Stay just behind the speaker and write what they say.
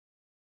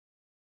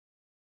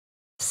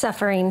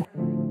Suffering,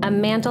 a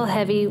mantle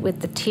heavy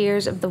with the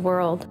tears of the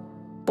world,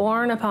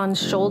 borne upon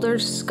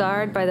shoulders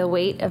scarred by the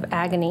weight of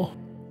agony.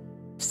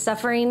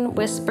 Suffering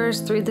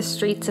whispers through the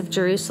streets of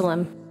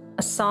Jerusalem,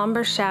 a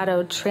somber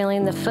shadow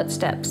trailing the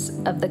footsteps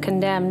of the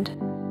condemned.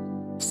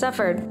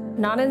 Suffered,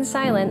 not in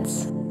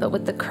silence, but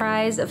with the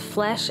cries of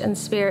flesh and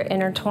spirit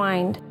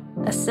intertwined,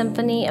 a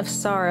symphony of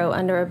sorrow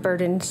under a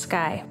burdened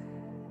sky.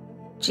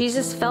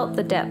 Jesus felt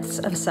the depths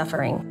of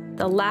suffering,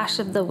 the lash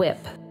of the whip,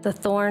 the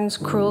thorn's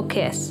cruel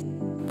kiss,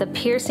 the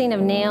piercing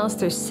of nails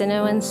through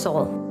sinew and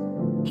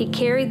soul. He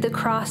carried the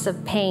cross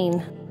of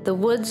pain, the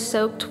wood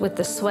soaked with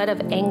the sweat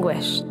of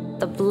anguish,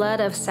 the blood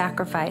of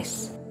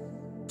sacrifice.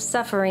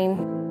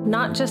 Suffering,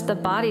 not just the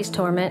body's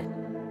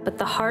torment, but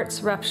the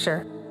heart's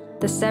rupture,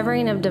 the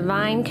severing of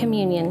divine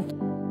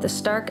communion, the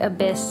stark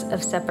abyss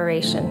of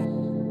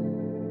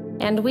separation.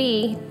 And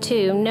we,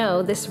 too,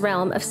 know this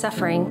realm of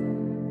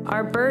suffering.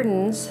 Our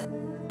burdens,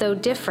 though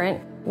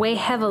different, weigh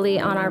heavily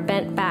on our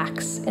bent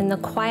backs in the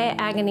quiet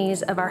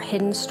agonies of our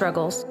hidden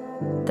struggles,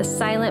 the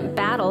silent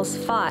battles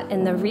fought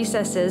in the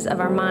recesses of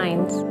our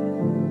minds.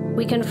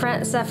 We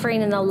confront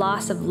suffering in the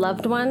loss of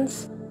loved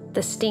ones,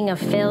 the sting of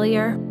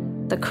failure,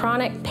 the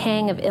chronic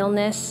pang of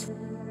illness,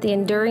 the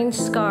enduring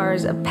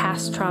scars of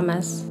past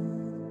traumas.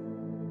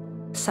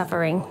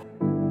 Suffering.